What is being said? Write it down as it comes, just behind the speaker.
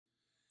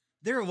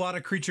There are a lot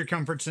of creature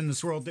comforts in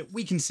this world that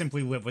we can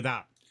simply live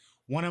without.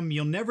 One of them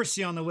you'll never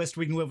see on the list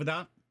we can live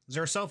without is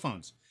our cell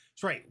phones.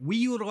 That's right, we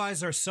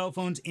utilize our cell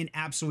phones in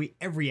absolutely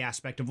every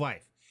aspect of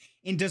life.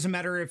 It doesn't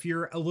matter if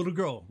you're a little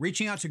girl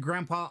reaching out to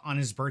grandpa on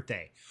his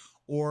birthday,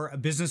 or a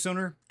business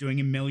owner doing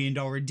 $1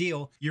 million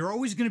deal, you're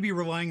always going to be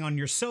relying on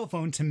your cell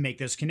phone to make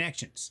those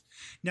connections.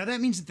 Now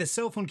that means that the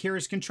cell phone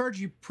carriers can charge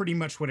you pretty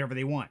much whatever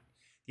they want.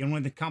 The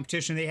only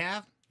competition they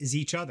have is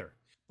each other.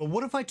 But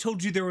what if I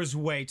told you there was a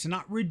way to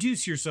not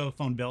reduce your cell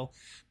phone bill,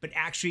 but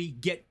actually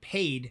get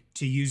paid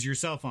to use your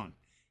cell phone?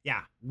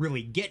 Yeah,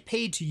 really, get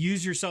paid to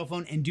use your cell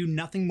phone and do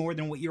nothing more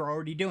than what you're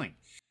already doing.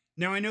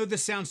 Now, I know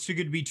this sounds too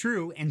good to be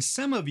true, and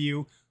some of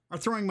you are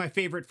throwing my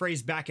favorite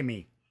phrase back at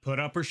me, put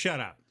up or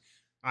shut up.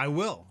 I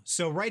will.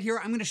 So right here,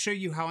 I'm going to show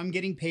you how I'm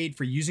getting paid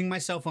for using my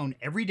cell phone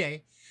every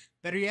day.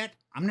 Better yet,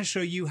 I'm going to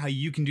show you how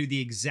you can do the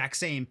exact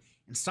same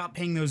and stop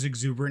paying those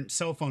exuberant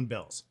cell phone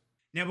bills.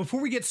 Now,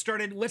 before we get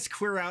started, let's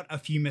clear out a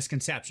few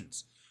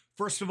misconceptions.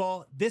 First of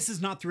all, this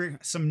is not through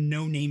some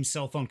no-name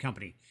cell phone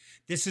company.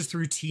 This is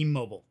through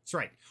T-Mobile. That's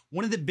right,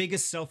 one of the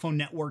biggest cell phone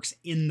networks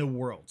in the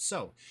world.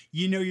 So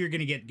you know you're going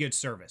to get good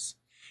service.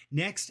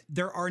 Next,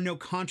 there are no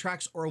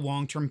contracts or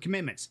long-term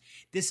commitments.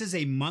 This is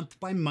a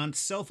month-by-month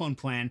cell phone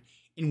plan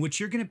in which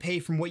you're going to pay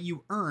from what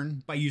you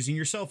earn by using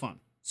your cell phone.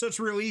 So it's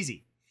real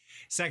easy.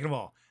 Second of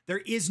all, there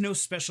is no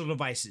special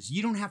devices.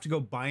 You don't have to go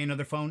buy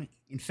another phone.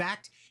 In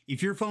fact,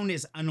 if your phone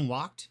is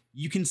unlocked,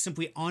 you can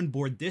simply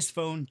onboard this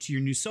phone to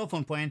your new cell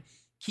phone plan,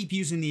 keep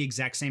using the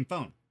exact same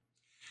phone.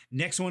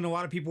 Next one a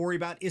lot of people worry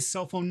about is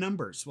cell phone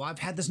numbers. Well, I've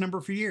had this number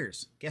for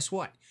years. Guess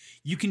what?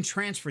 You can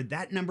transfer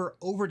that number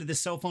over to the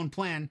cell phone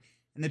plan,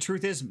 and the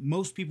truth is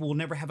most people will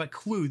never have a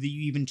clue that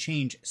you even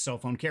change cell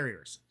phone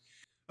carriers.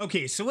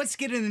 Okay, so let's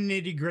get into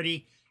the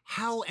nitty-gritty.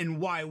 How and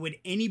why would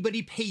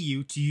anybody pay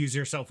you to use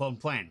your cell phone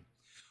plan?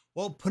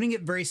 Well, putting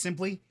it very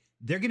simply,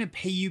 they're going to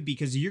pay you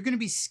because you're going to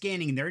be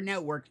scanning their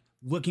network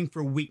looking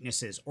for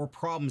weaknesses or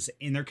problems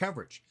in their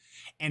coverage.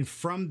 And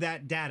from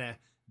that data,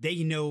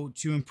 they know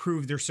to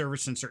improve their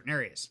service in certain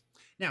areas.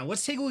 Now,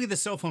 let's take a look at the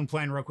cell phone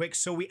plan real quick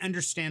so we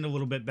understand a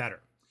little bit better.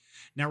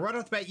 Now, right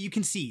off the bat, you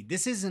can see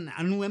this is an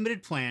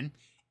unlimited plan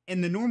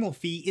and the normal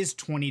fee is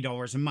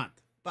 $20 a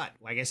month. But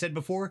like I said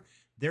before,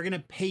 they're going to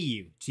pay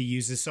you to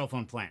use this cell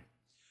phone plan.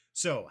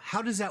 So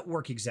how does that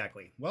work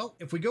exactly? Well,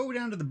 if we go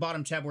down to the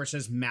bottom tab where it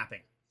says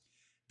mapping,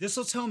 this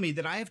will tell me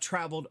that I have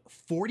traveled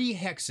 40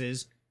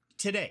 hexes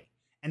today.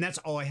 And that's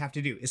all I have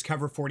to do is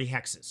cover 40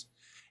 hexes.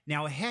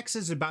 Now, a hex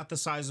is about the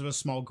size of a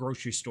small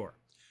grocery store.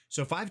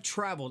 So if I've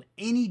traveled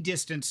any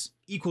distance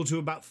equal to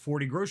about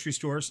 40 grocery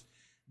stores,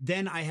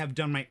 then I have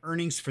done my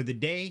earnings for the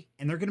day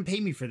and they're going to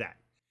pay me for that.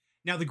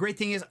 Now, the great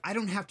thing is I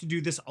don't have to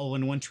do this all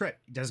in one trip.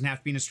 It doesn't have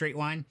to be in a straight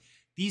line.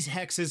 These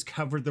hexes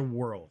cover the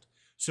world.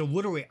 So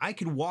literally, I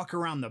could walk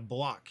around the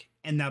block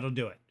and that'll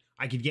do it.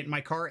 I could get in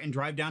my car and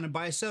drive down and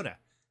buy a soda.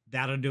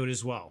 That'll do it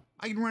as well.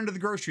 I can run to the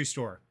grocery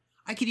store.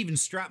 I could even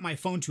strap my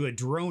phone to a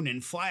drone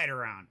and fly it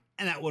around,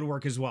 and that would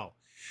work as well.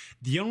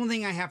 The only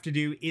thing I have to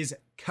do is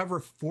cover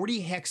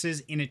 40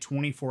 hexes in a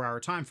 24-hour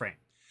time frame.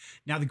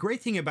 Now, the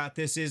great thing about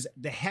this is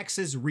the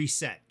hexes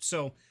reset.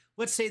 So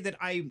let's say that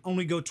I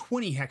only go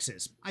 20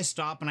 hexes. I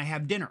stop and I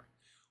have dinner.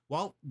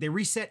 Well, they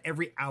reset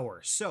every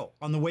hour. So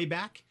on the way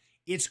back,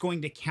 it's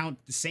going to count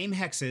the same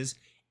hexes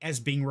as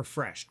being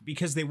refreshed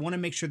because they want to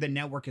make sure the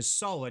network is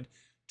solid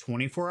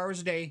 24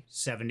 hours a day,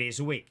 7 days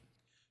a week.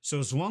 So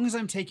as long as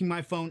I'm taking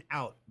my phone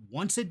out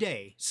once a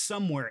day,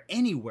 somewhere,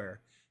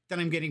 anywhere, then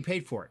I'm getting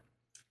paid for it.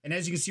 And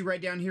as you can see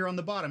right down here on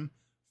the bottom,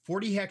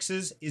 40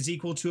 hexes is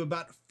equal to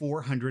about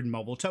 400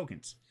 mobile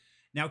tokens.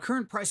 Now,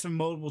 current price of a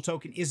mobile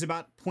token is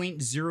about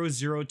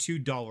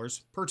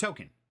 $0.002 per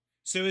token.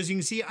 So as you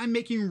can see, I'm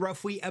making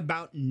roughly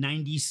about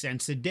 90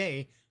 cents a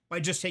day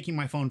by just taking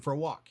my phone for a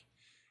walk.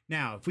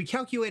 Now, if we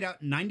calculate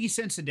out 90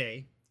 cents a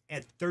day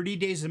at 30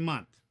 days a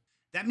month,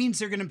 that means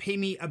they're going to pay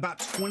me about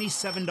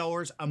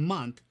 $27 a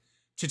month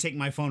to take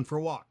my phone for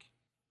a walk.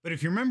 But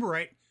if you remember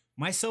right,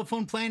 my cell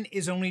phone plan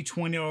is only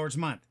 $20 a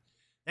month.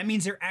 That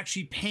means they're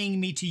actually paying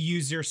me to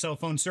use their cell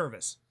phone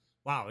service.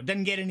 Wow, it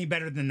doesn't get any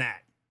better than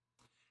that.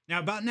 Now,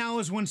 about now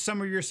is when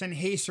some of you are saying,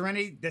 hey,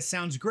 Serenity, that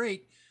sounds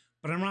great,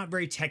 but I'm not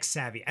very tech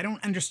savvy. I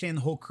don't understand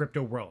the whole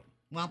crypto world.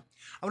 Well,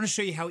 I want to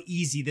show you how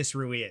easy this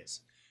really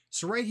is.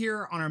 So right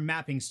here on our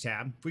mappings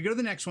tab, if we go to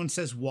the next one, it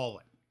says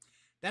wallet.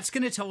 That's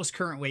going to tell us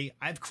currently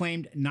I've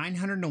claimed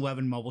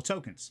 911 mobile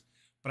tokens,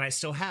 but I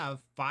still have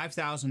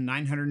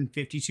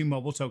 5,952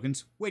 mobile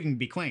tokens waiting to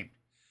be claimed.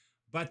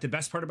 But the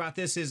best part about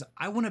this is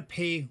I want to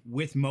pay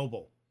with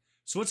mobile.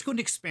 So let's go and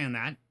expand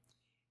that.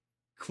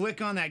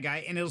 Click on that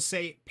guy and it'll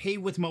say pay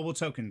with mobile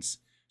tokens.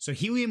 So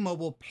Helium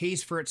Mobile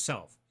pays for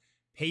itself.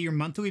 Pay your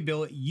monthly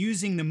bill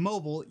using the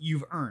mobile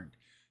you've earned.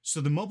 So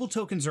the mobile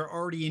tokens are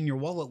already in your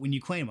wallet when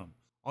you claim them.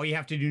 All you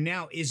have to do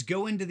now is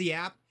go into the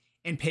app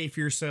and pay for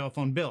your cell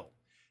phone bill.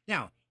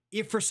 Now,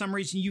 if for some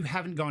reason you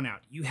haven't gone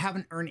out, you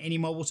haven't earned any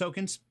mobile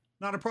tokens,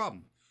 not a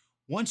problem.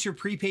 Once your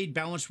prepaid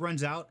balance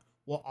runs out,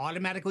 we'll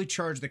automatically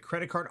charge the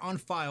credit card on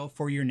file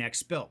for your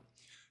next bill.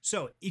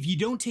 So if you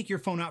don't take your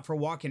phone out for a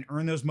walk and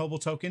earn those mobile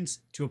tokens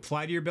to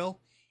apply to your bill,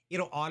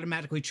 it'll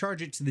automatically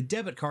charge it to the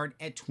debit card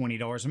at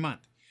 $20 a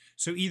month.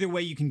 So either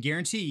way, you can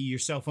guarantee your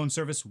cell phone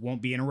service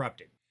won't be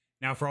interrupted.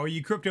 Now, for all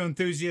you crypto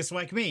enthusiasts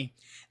like me,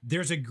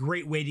 there's a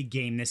great way to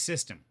game this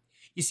system.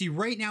 You see,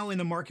 right now in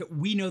the market,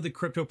 we know the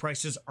crypto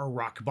prices are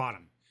rock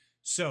bottom.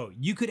 So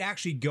you could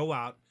actually go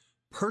out,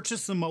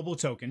 purchase the mobile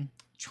token,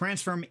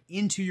 transfer them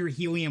into your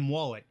Helium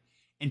wallet,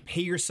 and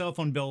pay your cell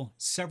phone bill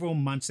several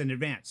months in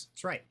advance.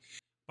 That's right.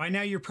 By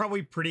now, you're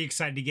probably pretty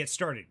excited to get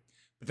started,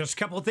 but there's a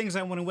couple of things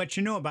I want to let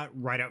you know about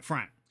right up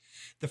front.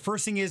 The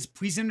first thing is,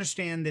 please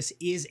understand this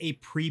is a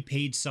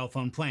prepaid cell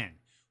phone plan,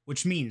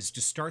 which means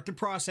to start the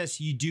process,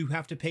 you do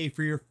have to pay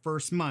for your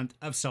first month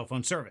of cell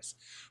phone service.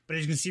 But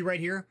as you can see right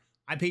here,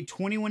 I paid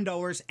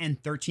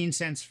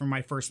 $21.13 for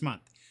my first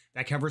month.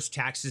 That covers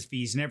taxes,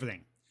 fees, and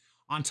everything.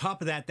 On top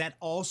of that, that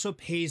also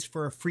pays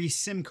for a free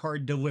SIM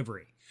card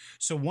delivery.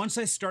 So once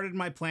I started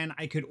my plan,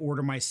 I could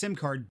order my SIM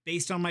card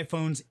based on my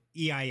phone's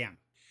EIM.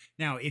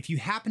 Now, if you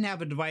happen to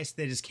have a device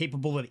that is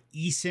capable of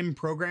eSIM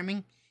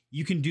programming,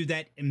 you can do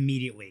that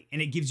immediately,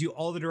 and it gives you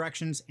all the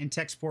directions, and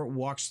tech support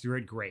walks through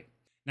it great.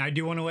 Now, I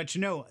do want to let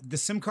you know, the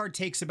SIM card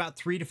takes about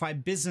 3 to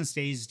 5 business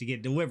days to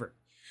get delivered.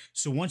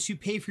 So once you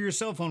pay for your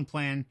cell phone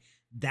plan,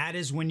 that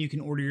is when you can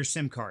order your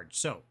SIM card.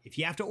 So if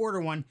you have to order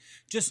one,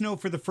 just know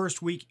for the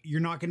first week, you're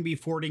not going to be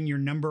forwarding your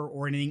number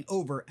or anything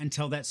over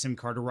until that SIM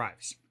card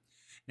arrives.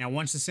 Now,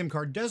 once the SIM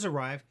card does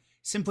arrive,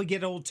 simply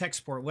get old tech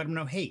support. Let them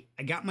know, hey,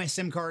 I got my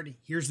SIM card.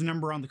 Here's the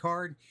number on the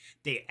card.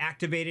 They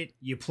activate it.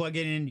 You plug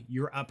it in.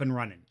 You're up and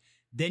running.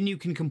 Then you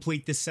can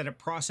complete the setup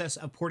process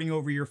of porting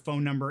over your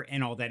phone number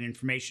and all that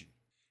information.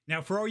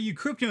 Now, for all you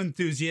crypto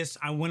enthusiasts,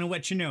 I want to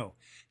let you know,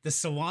 the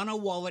Solana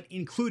wallet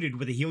included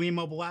with the Helium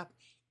Mobile app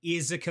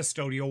is a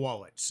custodial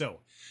wallet. So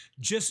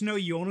just know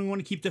you only want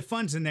to keep the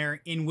funds in there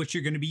in which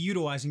you're going to be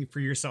utilizing for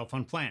your cell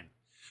phone plan.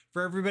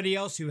 For everybody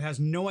else who has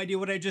no idea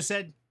what I just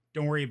said,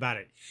 don't worry about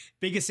it.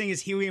 Biggest thing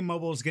is Helium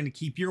Mobile is going to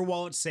keep your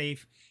wallet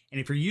safe. And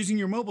if you're using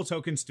your mobile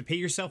tokens to pay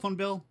your cell phone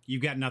bill,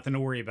 you've got nothing to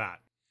worry about.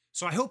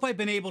 So I hope I've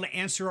been able to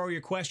answer all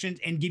your questions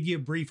and give you a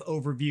brief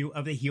overview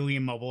of the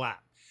Helium Mobile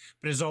app.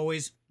 But as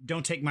always,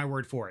 don't take my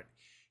word for it.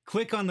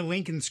 Click on the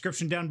link in the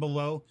description down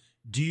below,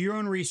 do your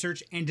own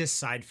research, and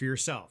decide for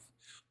yourself.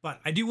 But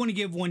I do want to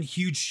give one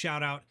huge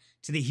shout out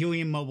to the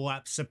Helium Mobile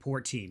app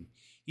support team.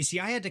 You see,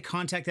 I had to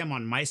contact them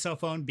on my cell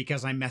phone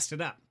because I messed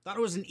it up. Thought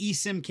it was an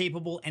eSIM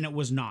capable, and it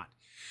was not.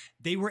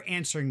 They were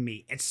answering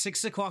me at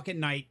 6 o'clock at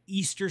night,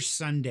 Easter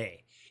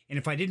Sunday. And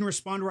if I didn't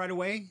respond right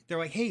away, they're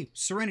like, hey,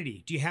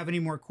 Serenity, do you have any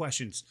more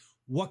questions?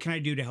 What can I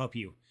do to help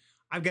you?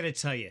 I've got to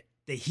tell you,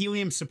 the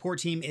Helium support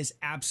team is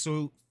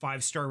absolute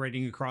 5-star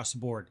rating across the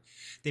board.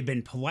 They've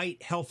been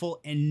polite, helpful,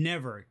 and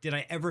never did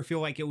I ever feel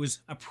like it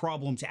was a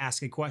problem to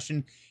ask a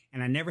question,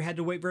 and I never had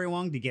to wait very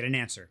long to get an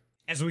answer.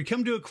 As we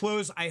come to a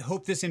close, I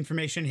hope this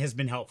information has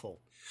been helpful.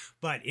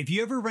 But if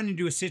you ever run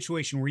into a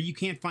situation where you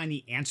can't find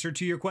the answer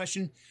to your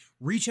question,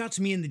 reach out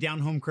to me in the Down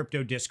Home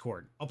Crypto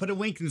Discord. I'll put a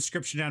link in the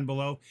description down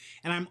below,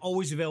 and I'm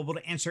always available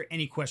to answer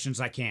any questions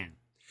I can.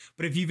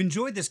 But if you've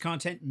enjoyed this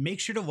content, make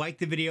sure to like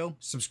the video,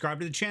 subscribe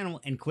to the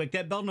channel, and click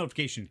that bell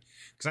notification,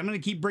 because I'm going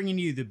to keep bringing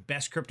you the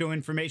best crypto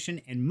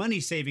information and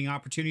money-saving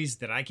opportunities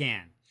that I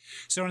can.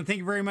 So I want to thank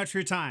you very much for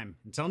your time.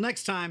 Until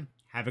next time,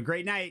 have a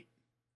great night.